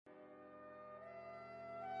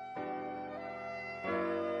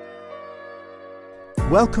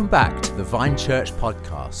Welcome back to the Vine Church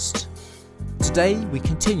podcast. Today we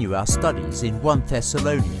continue our studies in 1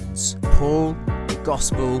 Thessalonians, Paul, the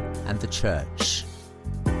Gospel and the Church.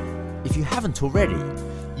 If you haven't already,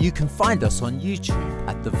 you can find us on YouTube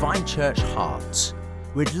at the Vine Church Heart.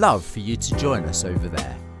 We'd love for you to join us over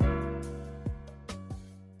there.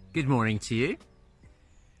 Good morning to you.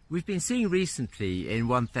 We've been seeing recently in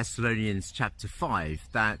 1 Thessalonians chapter 5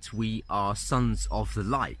 that we are sons of the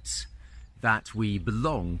light, that we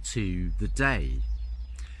belong to the day.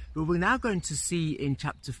 But we're now going to see in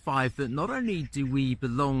chapter 5 that not only do we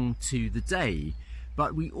belong to the day,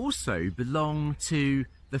 but we also belong to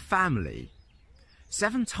the family.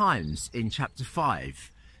 7 times in chapter 5,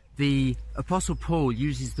 the Apostle Paul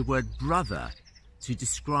uses the word brother to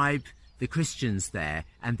describe the Christians there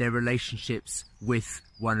and their relationships with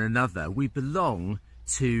one another. We belong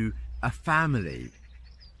to a family.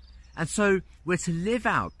 And so we're to live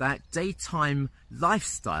out that daytime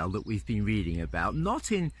lifestyle that we've been reading about,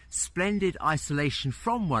 not in splendid isolation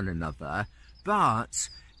from one another, but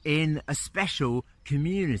in a special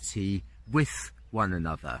community with one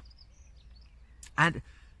another. And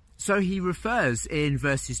so he refers in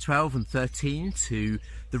verses 12 and 13 to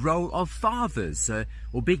the role of fathers,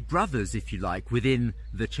 or big brothers, if you like, within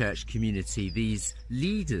the church community, these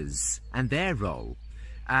leaders and their role.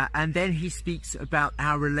 And then he speaks about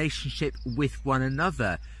our relationship with one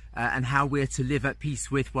another and how we're to live at peace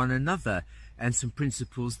with one another, and some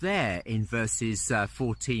principles there in verses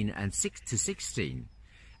 14 and 6 to 16.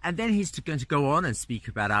 And then he's going to go on and speak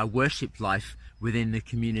about our worship life within the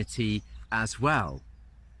community as well.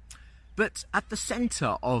 But at the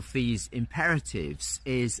centre of these imperatives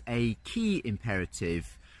is a key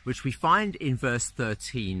imperative, which we find in verse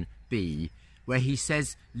 13b, where he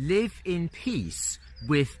says, live in peace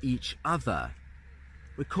with each other.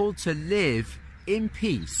 We're called to live in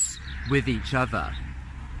peace with each other.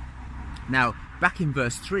 Now, back in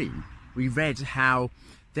verse 3, we read how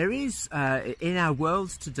there is, in our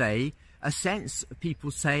world today, a sense,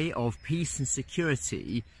 people say, of peace and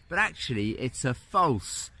security, but actually it's a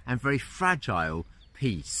false and very fragile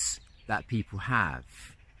peace that people have.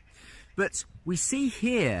 But we see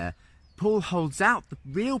here, Paul holds out the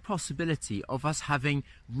real possibility of us having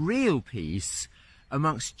real peace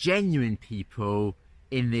amongst genuine people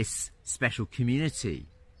in this special community.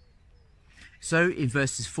 So in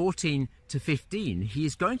verses 14 to 15, he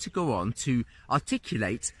is going to go on to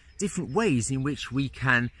articulate different ways in which we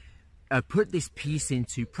can put this peace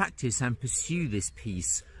into practice and pursue this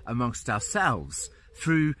peace amongst ourselves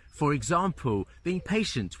through, for example, being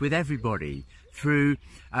patient with everybody, through,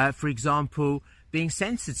 for example, being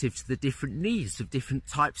sensitive to the different needs of different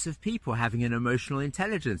types of people, having an emotional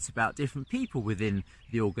intelligence about different people within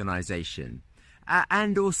the organisation.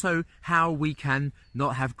 And also how we can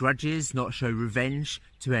not have grudges, not show revenge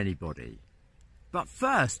to anybody. But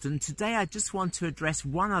first, and today I just want to address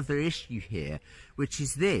one other issue here, which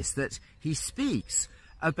is this, that he speaks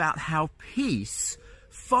about how peace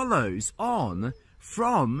follows on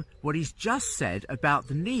from what he's just said about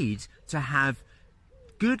the need to have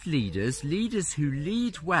good leaders, leaders who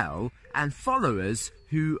lead well, and followers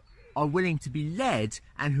who are willing to be led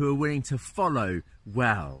and who are willing to follow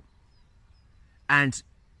well. And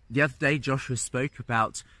the other day Joshua spoke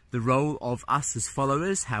about the role of us as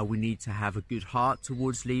followers, how we need to have a good heart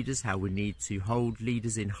towards leaders, how we need to hold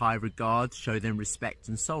leaders in high regard, show them respect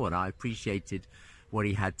and so on. I appreciated what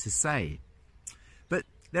he had to say. But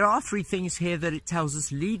there are 3 things here that it tells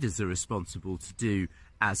us leaders are responsible to do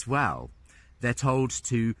as well. They're told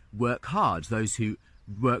to work hard, those who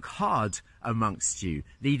work hard amongst you.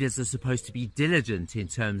 Leaders are supposed to be diligent in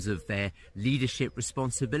terms of their leadership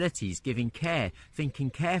responsibilities, giving care,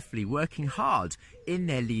 thinking carefully, working hard in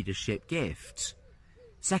their leadership gift.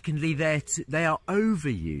 Secondly, they are over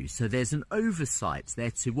you, so there's an oversight.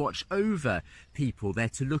 They're to watch over people, they're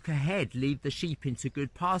to look ahead, lead the sheep into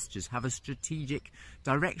good pastures, have a strategic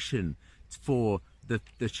direction for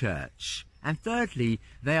the church. And thirdly,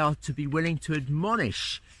 they are to be willing to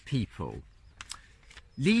admonish people.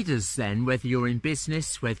 Leaders then, whether you're in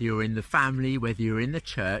business, whether you're in the family, whether you're in the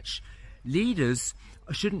church, leaders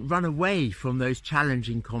shouldn't run away from those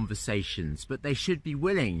challenging conversations, but they should be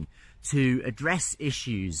willing to address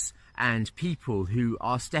issues and people who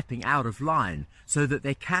are stepping out of line so that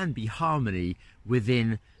there can be harmony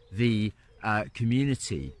within the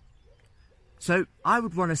community. So I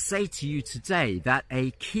would want to say to you today that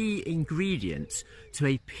a key ingredient to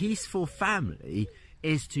a peaceful family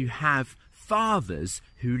is to have fathers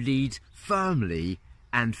who lead firmly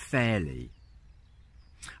and fairly.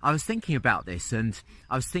 I was thinking about this, and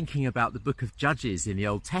I was thinking about the book of Judges in the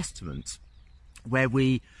Old Testament, where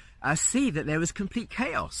we see that there was complete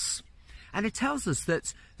chaos. And it tells us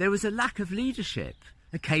that there was a lack of leadership.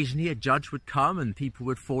 Occasionally a judge would come and people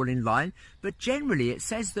would fall in line, but generally it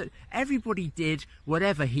says that everybody did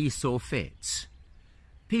whatever he saw fit.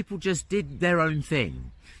 People just did their own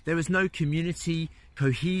thing. There was no community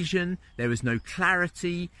cohesion, there was no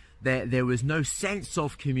clarity, there was no sense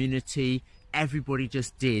of community. Everybody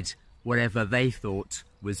just did whatever they thought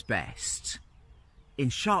was best. In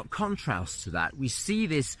sharp contrast to that, we see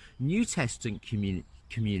this New Testament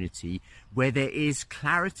community where there is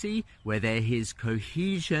clarity, where there is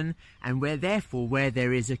cohesion, and where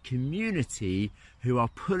there is a community who are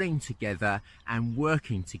pulling together and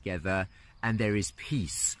working together, and there is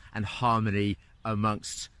peace and harmony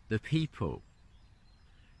amongst the people.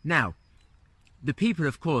 Now, the people,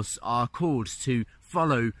 of course, are called to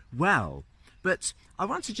follow well, but I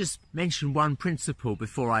want to just mention one principle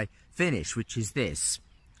before I finish, which is this.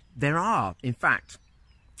 There are, in fact,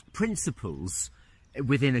 principles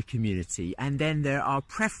within a community, and then there are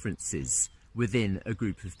preferences within a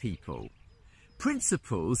group of people.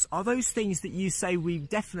 Principles are those things that you say we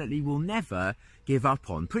definitely will never give up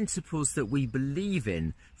on. Principles that we believe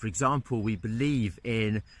in. For example, we believe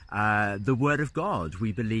in the Word of God.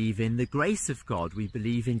 We believe in the grace of God. We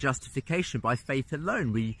believe in justification by faith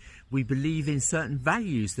alone. We believe in certain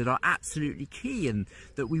values that are absolutely key and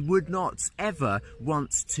that we would not ever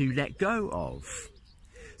want to let go of.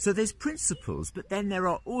 So there's principles, but then there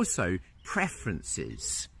are also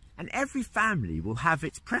preferences. And every family will have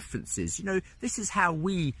its preferences. You know, this is how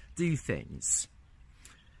we do things.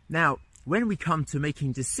 Now, when we come to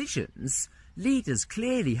making decisions, leaders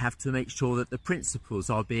clearly have to make sure that the principles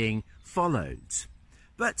are being followed.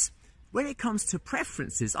 But when it comes to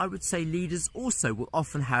preferences, I would say leaders also will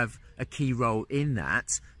often have a key role in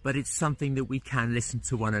that, but it's something that we can listen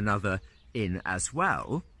to one another in as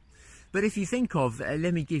well. But if you think of,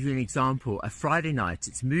 let me give you an example, a Friday night,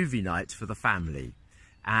 it's movie night for the family.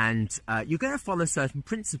 And you're going to follow certain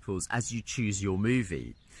principles as you choose your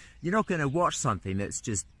movie. You're not going to watch something that's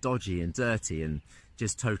just dodgy and dirty and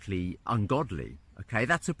just totally ungodly. Okay,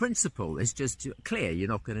 that's a principle. It's just clear you're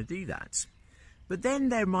not going to do that. But then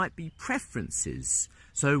there might be preferences.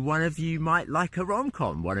 So one of you might like a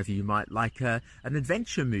rom-com, one of you might like an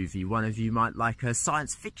adventure movie, one of you might like a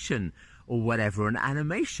science fiction or whatever, an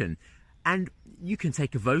animation. And you can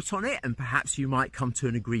take a vote on it and perhaps you might come to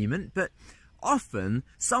an agreement, but often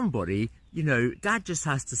somebody, you know, dad just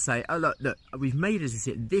has to say, oh, look, we've made a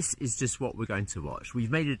decision. This is just what we're going to watch.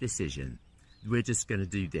 We've made a decision. We're just going to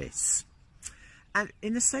do this. And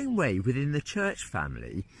in the same way, within the church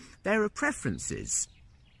family, there are preferences.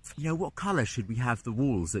 You know, what colour should we have the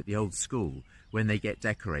walls at the old school when they get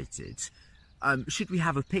decorated? Should we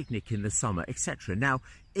have a picnic in the summer, etc.? Now,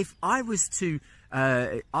 if I was to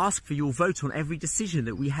ask for your vote on every decision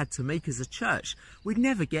that we had to make as a church, we'd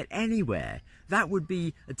never get anywhere. That would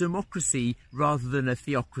be a democracy rather than a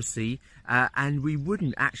theocracy, and we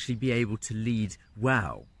wouldn't actually be able to lead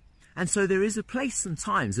well. And so there is a place and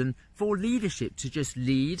times and for leadership to just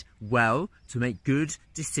lead well, to make good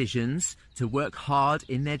decisions, to work hard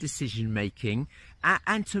in their decision making,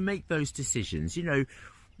 and to make those decisions. You know,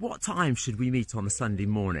 what time should we meet on a Sunday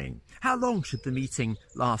morning? How long should the meeting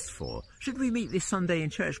last for? Should we meet this Sunday in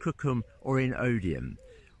Church Crookham or in Odium?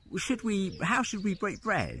 How should we break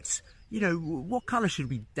bread? You know, what colour should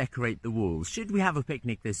we decorate the walls? Should we have a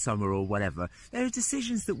picnic this summer or whatever? There are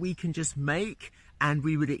decisions that we can just make, and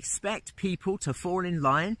we would expect people to fall in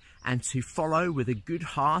line and to follow with a good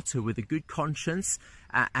heart or with a good conscience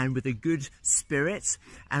and with a good spirit.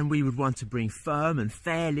 And we would want to bring firm and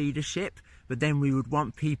fair leadership, but then we would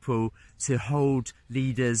want people to hold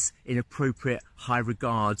leaders in appropriate high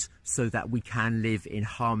regard so that we can live in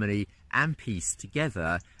harmony and peace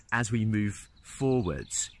together as we move forward.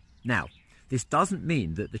 Now, this doesn't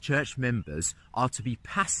mean that the church members are to be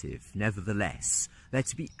passive, nevertheless. They're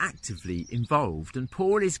to be actively involved. And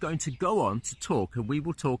Paul is going to go on to talk, and we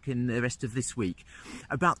will talk in the rest of this week,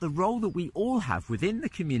 about the role that we all have within the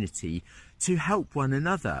community to help one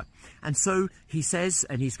another. And so he says,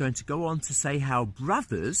 and he's going to go on to say how,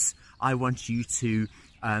 brothers, I want you to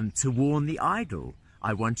warn the idle.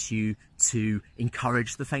 I want you to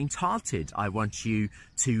encourage the faint-hearted. I want you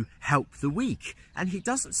to help the weak. And he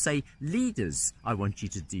doesn't say, leaders, I want you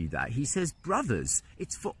to do that. He says, brothers,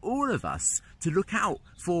 it's for all of us to look out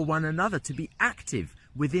for one another, to be active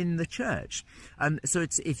within the church. So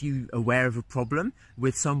it's, if you're aware of a problem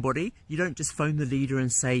with somebody, you don't just phone the leader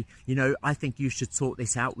and say, you know, I think you should sort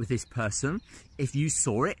this out with this person. If you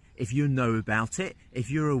saw it, if you know about it, if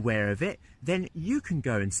you're aware of it, then you can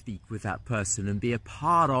go and speak with that person and be a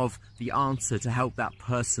part of the answer to help that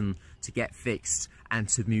person to get fixed and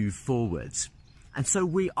to move forward. And so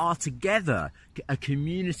we are together, a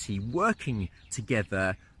community working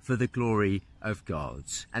together for the glory of God.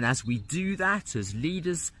 And as we do that, as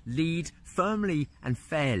leaders lead firmly and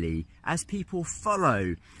fairly, as people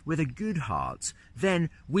follow with a good heart, then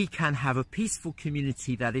we can have a peaceful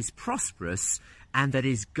community that is prosperous and that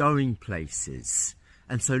is going places.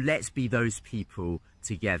 And so let's be those people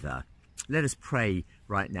together. Let us pray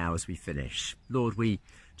right now as we finish. Lord, we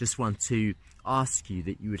just want to ask you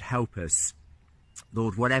that you would help us.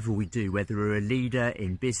 Lord, whatever we do, whether we're a leader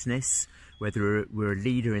in business, whether we're a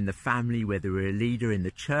leader in the family, whether we're a leader in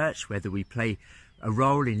the church, whether we play a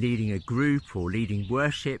role in leading a group or leading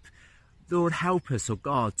worship, Lord, help us, oh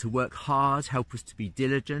God, to work hard, help us to be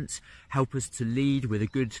diligent, help us to lead with a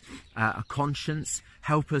good conscience,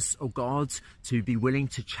 help us, oh God, to be willing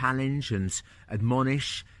to challenge and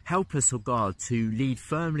admonish, help us, oh God, to lead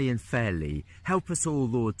firmly and fairly, help us all,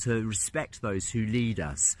 Lord, to respect those who lead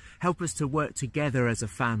us, help us to work together as a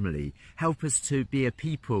family, help us to be a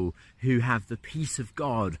people who have the peace of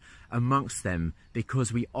God amongst them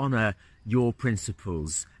because we honour your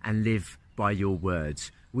principles and live by your word.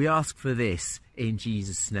 We ask for this in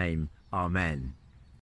Jesus' name. Amen.